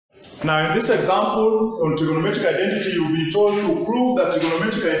Now in this example on trigonometric identity, you'll be told to prove that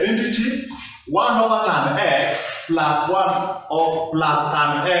trigonometric identity 1 over tan x plus 1 or plus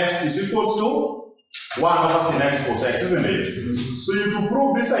tan x is equals to 1 over sin x cos x, isn't it? So to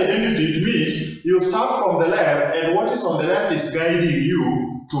prove this identity, it means you start from the left and what is on the left is guiding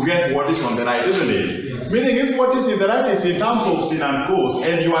you to get what is on the right, isn't it? Yes. Meaning if what is in the right is in terms of sin and cos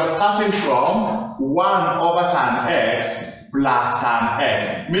and you are starting from 1 over tan x plus tan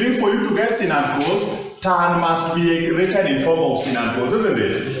x, meaning for you to get sin and cos, tan must be written in form of sin and cos, isn't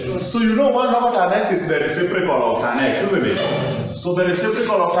it? Yes. So you know 1 over tan x is the reciprocal of tan x, isn't it? So the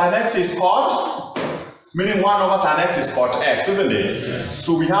reciprocal of tan x is cot, meaning 1 over tan x is cot x, isn't it? Yes.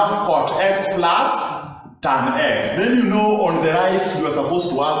 So we have cot x plus tan x. Then you know on the right you are supposed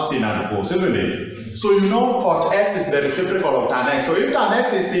to have sin and cos, isn't it? So you know cot x is the reciprocal of tan x. So if tan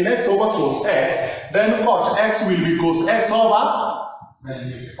x is sin x over cos x, then cot x will be cos x over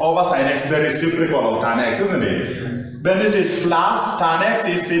sin x, the reciprocal of tan x, isn't it? Yes. Then it is plus tan x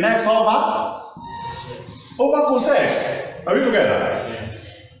is sin x over cos x. Are we together? Yes.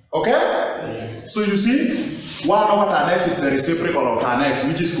 Okay? Yes. So you see, 1 over tan x is the reciprocal of tan x,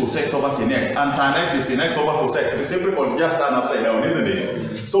 which is cos x over sin x, and tan x is sin x over cos x. Reciprocal just stand upside down, isn't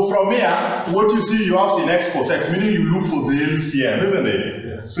it? So from here, what you see, you have sin x cos x, meaning you look for the LCM, isn't it?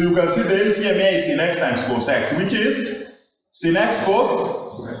 Yes. So you can see the LCM here is sin x times cos x, which is sin x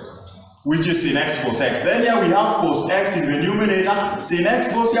cos, which is sin x cos x. Then here we have cos x in the numerator. Sin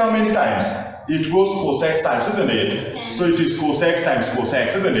x goes here how many times? It goes cos x times, isn't it? So it is cos x times cos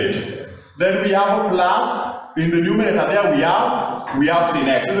x, isn't it? Then we have a plus in the numerator. There we have sin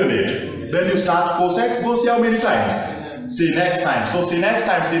x, isn't it? Then you start cos x goes here how many times? Sin x times. So sin x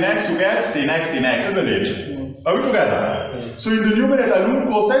times sin x, you get sin x, isn't it? Are we together? So in the numerator, look,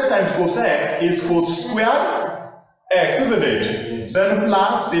 cos x times cos x is cos squared x, isn't it? Then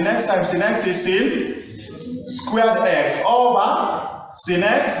plus sin x times sin x is sin squared x over sin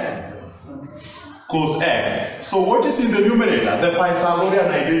x cos x. So what is in the numerator? The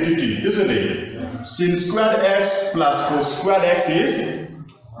Pythagorean identity, isn't it? Sin squared x plus cos squared x is,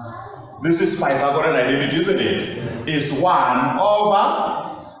 this is Pythagorean identity, isn't it? Is 1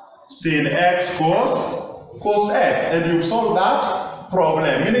 over sin x cos x. And you solve that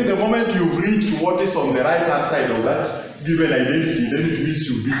problem, meaning the moment you've reached what is on the right hand side of that given identity, then it means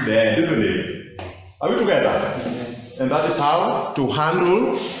you beat the end, isn't it? Are we together? And that is how to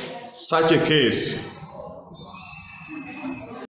handle such a case.